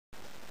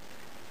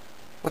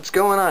What's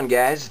going on,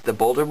 guys?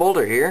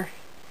 theBolderBoulder here,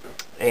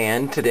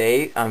 and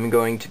today I'm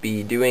going to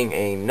be doing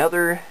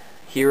another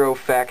Hero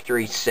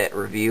Factory set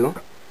review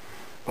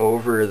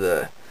over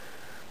the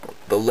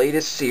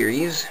latest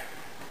series,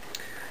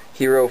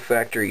 Hero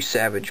Factory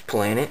Savage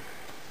Planet.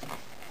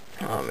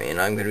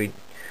 And I'm going to be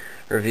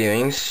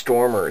reviewing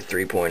Stormer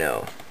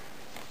 3.0.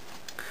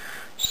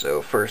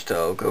 So first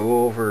I'll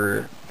go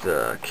over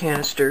the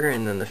canister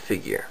and then the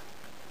figure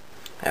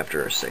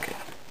after a second.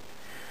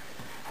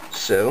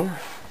 So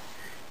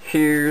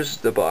here's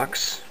the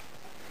box.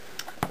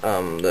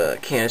 The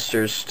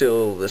canister's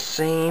still the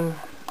same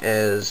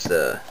as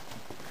the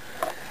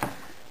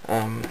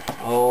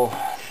all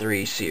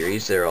three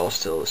series. They're all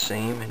still the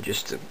same, and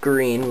just the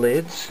green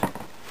lids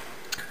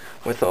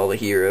with all the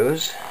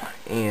heroes.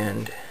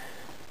 And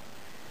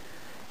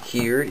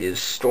here is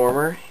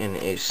Stormer in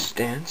a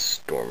stance,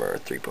 Stormer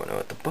 3.0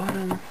 at the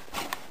bottom.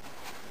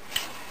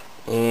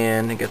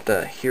 And I got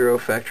the Hero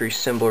Factory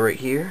symbol right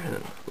here,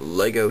 and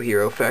Lego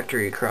Hero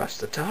Factory across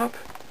the top.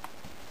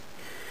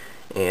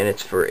 And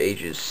it's for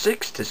ages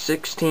 6 to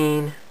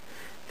 16,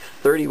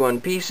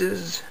 31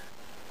 pieces.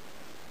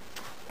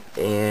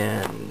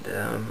 And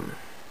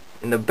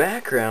in the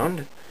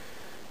background, you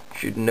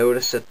should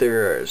notice that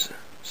there's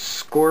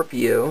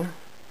Scorpio,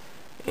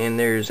 and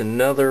there's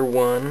another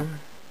one,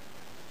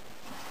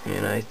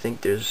 and I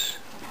think there's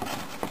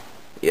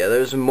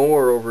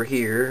more over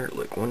here,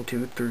 like 1,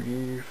 2,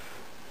 3,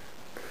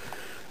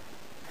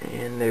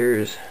 and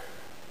I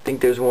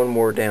think there's one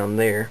more down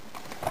there.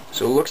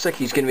 So it looks like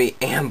he's going to be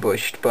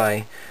ambushed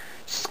by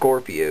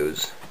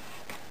Scorpios.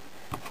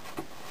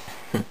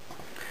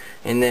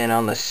 And then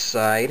on the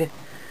side, it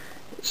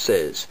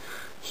says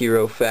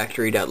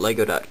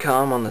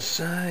herofactory.lego.com on the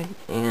side,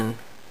 and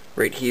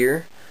right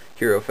here,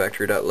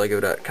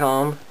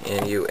 herofactory.lego.com,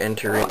 and you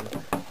enter in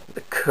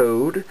the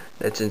code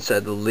that's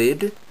inside the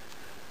lid,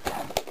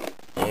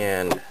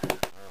 and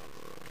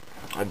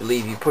I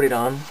believe you put it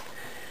on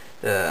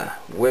the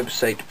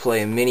website to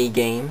play a mini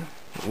game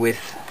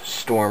with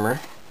Stormer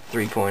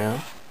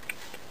 3.0.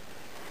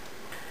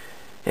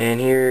 And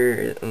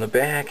here on the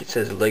back it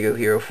says Lego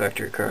Hero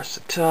Factory across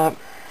the top,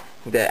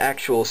 the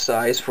actual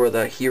size for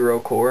the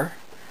hero core,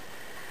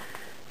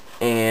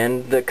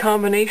 and the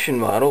combination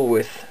model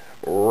with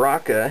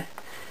Rocka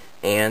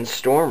and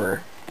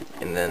Stormer.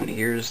 And then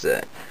here's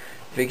that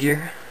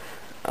figure.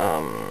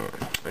 And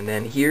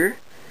then here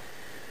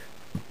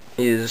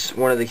is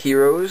one of the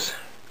heroes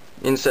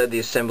inside the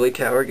assembly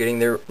tower getting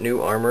their new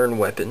armor and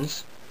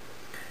weapons.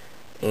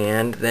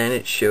 And then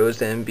it shows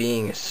them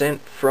being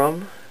sent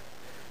from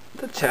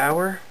the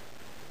tower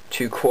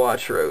to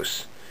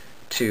Quatros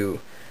to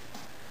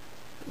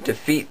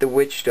defeat the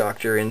Witch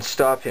Doctor and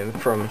stop him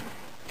from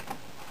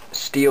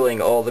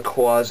stealing all the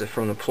Quaza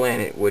from the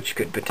planet, which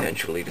could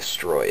potentially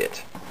destroy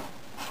it.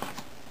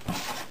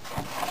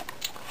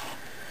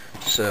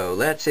 So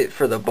that's it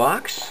for the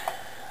box.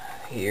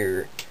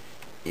 Here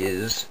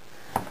is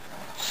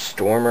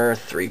Stormer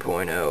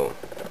 3.0.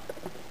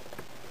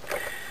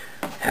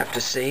 Have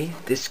to say,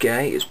 this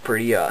guy is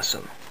pretty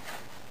awesome.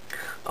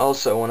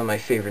 Also one of my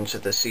favorites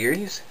of the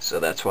series, so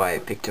that's why I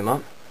picked him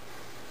up.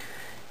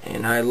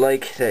 And I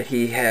like that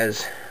he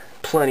has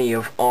plenty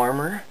of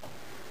armor.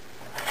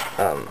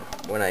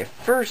 When I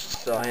first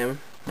saw him,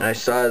 and I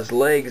saw his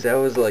legs, I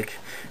was like,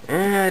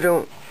 I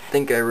don't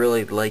think I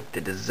really like the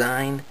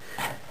design.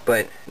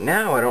 But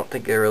now I don't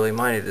think I really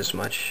mind it as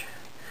much.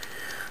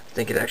 I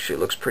think it actually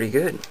looks pretty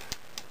good.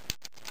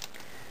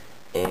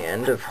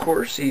 And of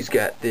course he's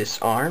got this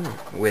arm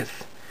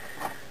with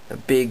a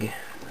big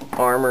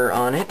armor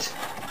on it,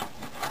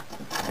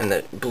 and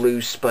that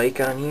blue spike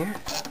on here.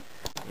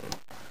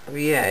 Oh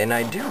yeah, and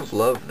I do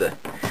love the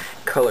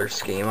color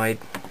scheme. I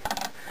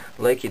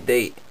like it.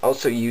 They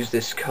also use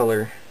this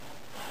color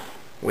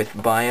with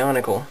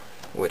Bionicle,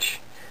 which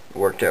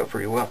worked out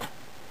pretty well.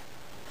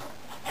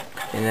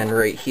 And then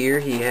right here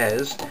he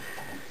has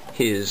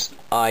his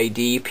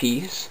ID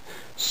piece,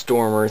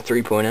 Stormer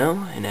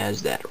 3.0, and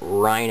has that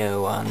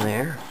Rhino on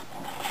there.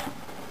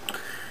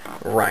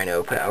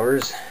 Rhino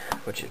powers,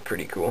 which is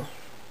pretty cool.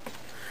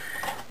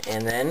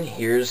 And then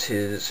here's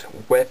his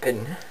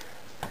weapon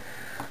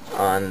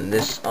on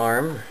this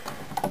arm.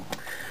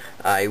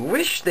 I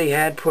wish they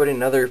had put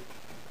another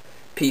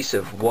piece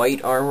of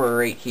white armor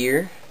right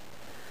here.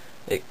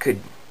 It could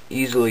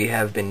easily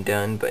have been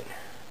done, but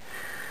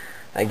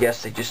I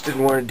guess they just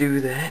didn't want to do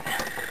that.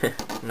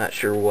 I'm not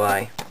sure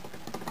why,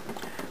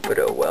 but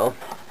oh well.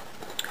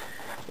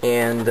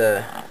 And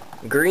the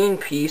green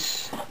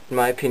piece, in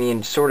my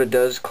opinion, sort of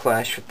does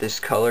clash with this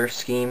color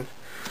scheme.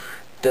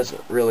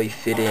 Doesn't really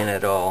fit in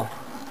at all,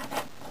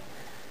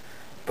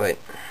 but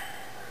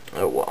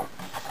oh well.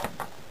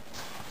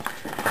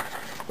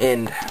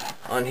 And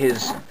on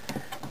his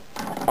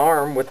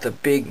arm with the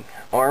big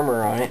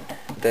armor on it,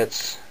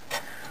 that's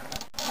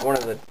one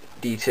of the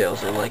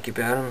details I like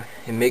about him.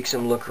 It makes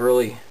him look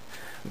really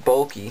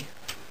bulky,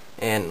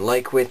 and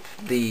like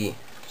with the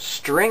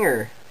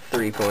Stringer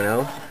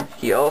 3.0,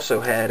 he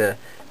also had a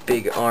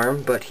big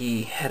arm, but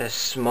he had a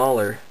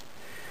smaller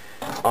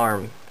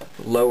arm,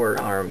 lower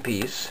arm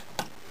piece.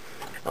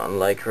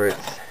 Unlike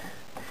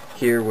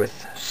here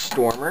with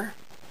Stormer,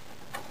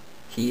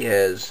 he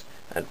has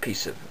a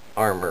piece of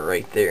armor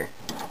right there.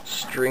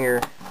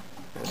 Stringer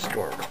and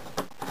Stormer.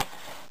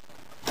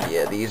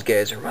 Yeah, these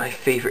guys are my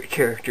favorite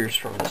characters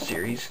from the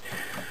series.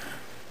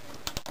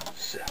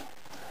 So,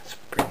 let's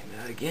bring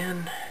that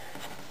again.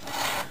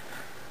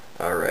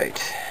 Alright.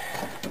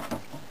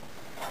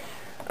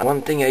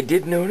 One thing I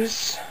did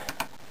notice,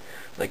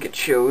 like it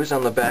shows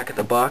on the back of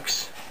the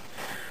box,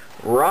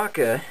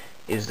 Raka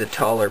is the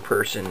taller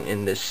person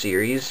in this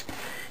series,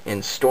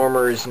 and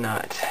Stormer is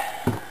not.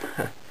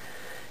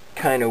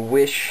 Kind of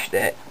wish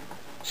that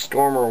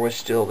Stormer was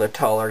still the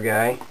taller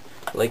guy,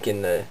 like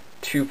in the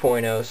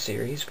 2.0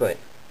 series, but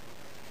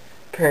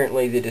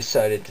apparently they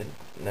decided to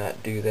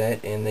not do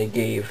that, and they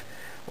gave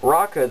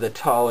Raka the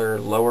taller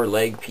lower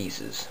leg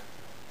pieces.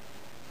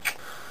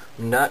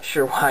 I'm not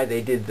sure why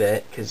they did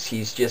that, because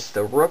he's just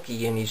a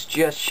rookie and he's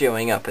just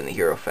showing up in the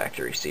Hero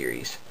Factory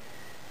series.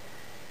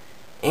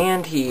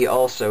 And he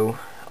also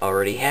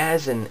already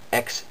has an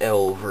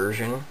XL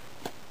version.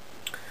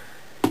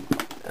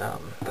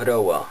 But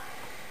oh well.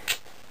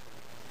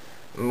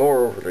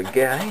 More over the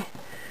guy.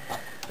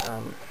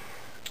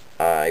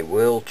 I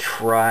will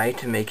try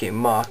to make a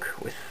mock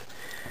with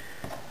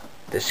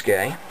this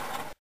guy.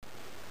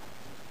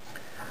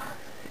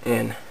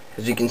 And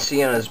as you can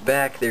see on his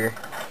back, there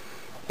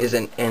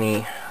isn't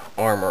any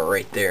armor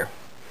right there,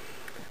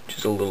 which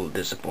is a little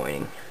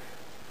disappointing.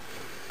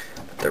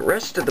 But the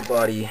rest of the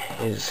body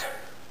is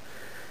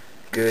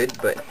good,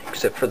 but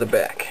except for the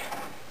back.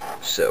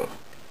 So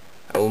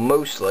I will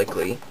most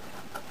likely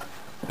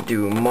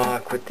do a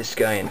mock with this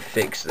guy and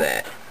fix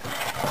that,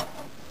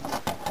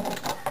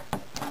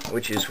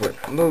 which is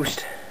what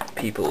most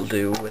people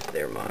do with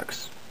their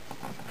mocks.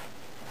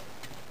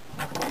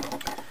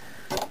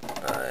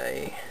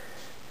 I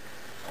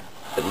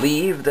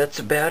believe that's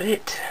about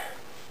it.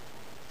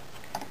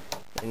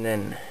 And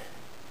then,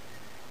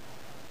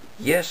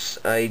 yes,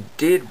 I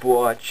did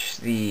watch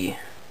the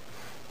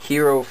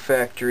Hero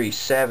Factory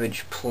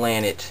Savage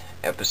Planet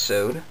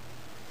episode.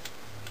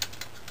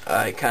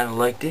 I kind of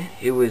liked it.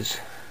 It was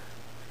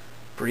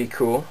pretty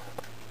cool.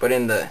 But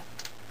in the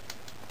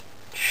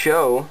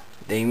show,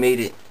 they made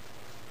it,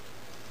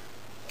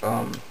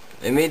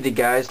 they made the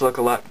guys look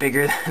a lot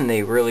bigger than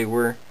they really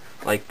were.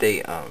 Like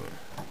they,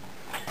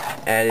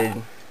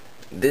 added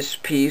this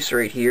piece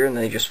right here, and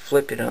they just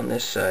flip it on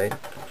this side.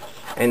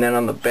 And then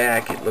on the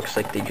back, it looks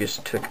like they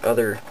just took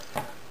other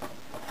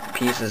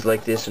pieces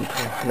like this and put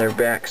them on their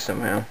back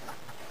somehow.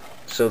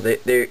 So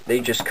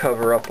they just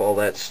cover up all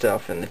that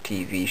stuff in the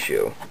TV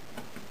show,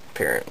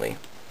 apparently.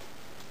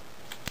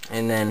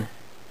 And then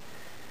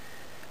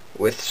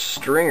with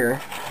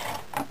Stringer,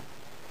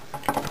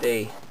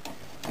 they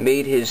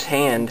made his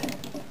hand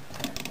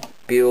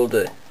be able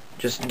to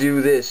just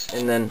do this,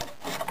 and then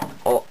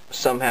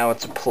somehow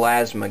it's a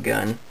plasma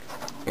gun,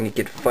 and he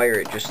could fire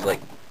it just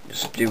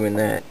doing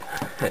that.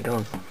 I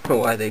don't know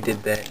why they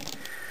did that.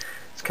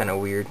 It's kind of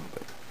weird.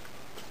 But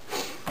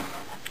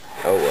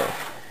oh well.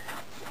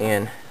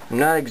 And I'm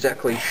not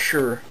exactly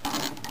sure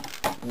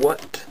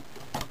what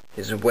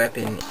his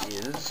weapon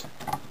is.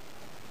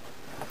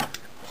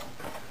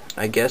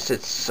 I guess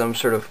it's some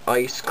sort of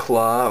ice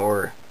claw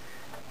or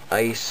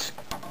ice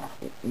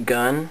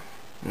gun.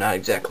 Not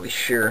exactly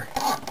sure.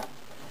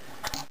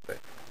 But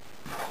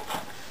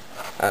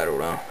I don't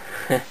know.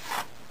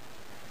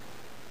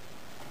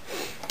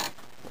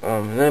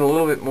 And then a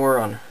little bit more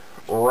on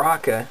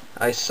Raka.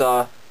 I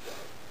saw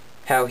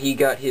how he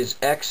got his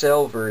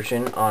XL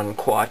version on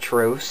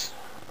Quatros.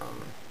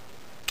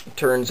 It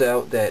turns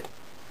out that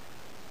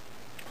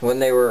when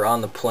they were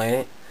on the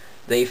planet,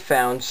 they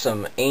found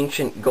some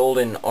ancient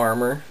golden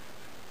armor,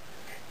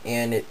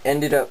 and it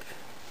ended up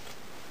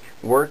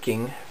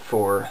working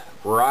for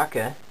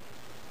Raka,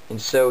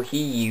 and so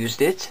he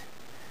used it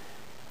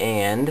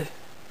and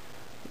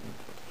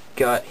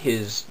got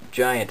his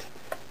giant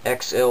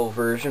XL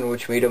version,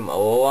 which made him a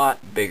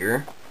lot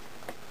bigger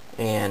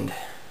and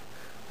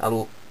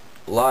a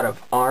lot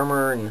of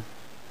armor and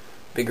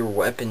bigger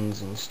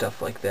weapons and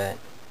stuff like that.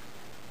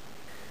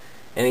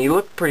 And he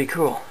looked pretty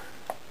cool.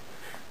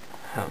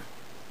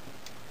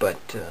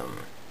 But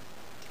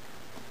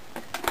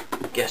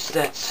guess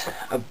that's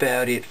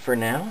about it for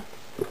now.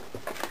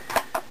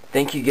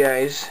 Thank you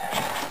guys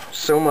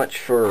so much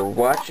for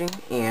watching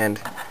and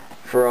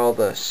for all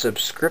the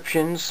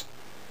subscriptions,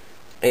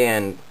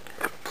 and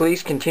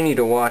please continue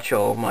to watch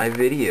all my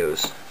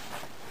videos.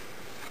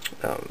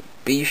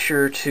 Be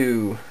sure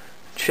to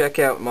check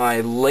out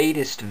my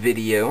latest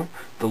video.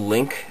 The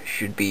link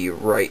should be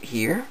right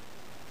here.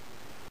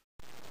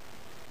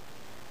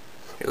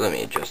 Here, let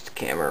me adjust the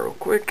camera real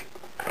quick.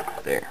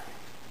 There.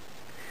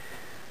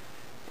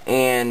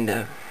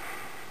 And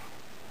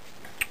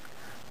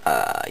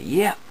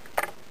yeah,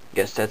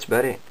 guess that's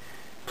about it.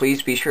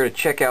 Please be sure to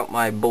check out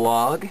my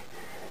blog.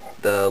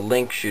 The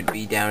link should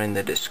be down in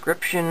the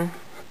description.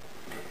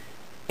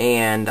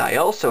 And I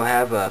also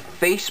have a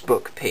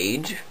Facebook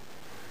page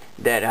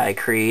that I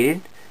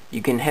created.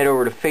 You can head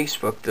over to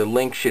Facebook. The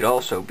link should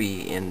also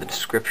be in the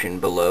description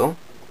below.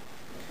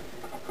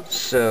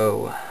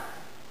 So,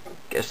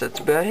 guess that's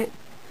about it.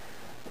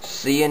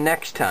 See you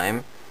next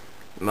time.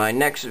 My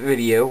next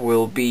video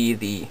will be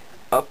the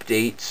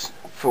updates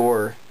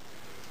for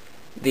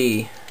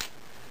the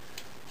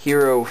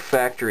Hero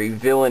Factory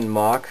Villain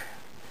Mock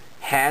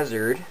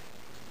Hazard.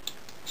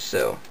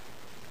 So,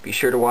 be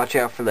sure to watch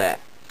out for that.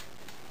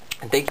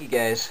 And thank you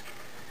guys.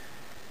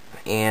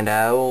 And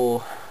I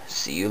will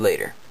see you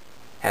later.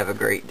 Have a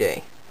great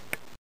day.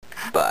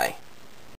 Bye.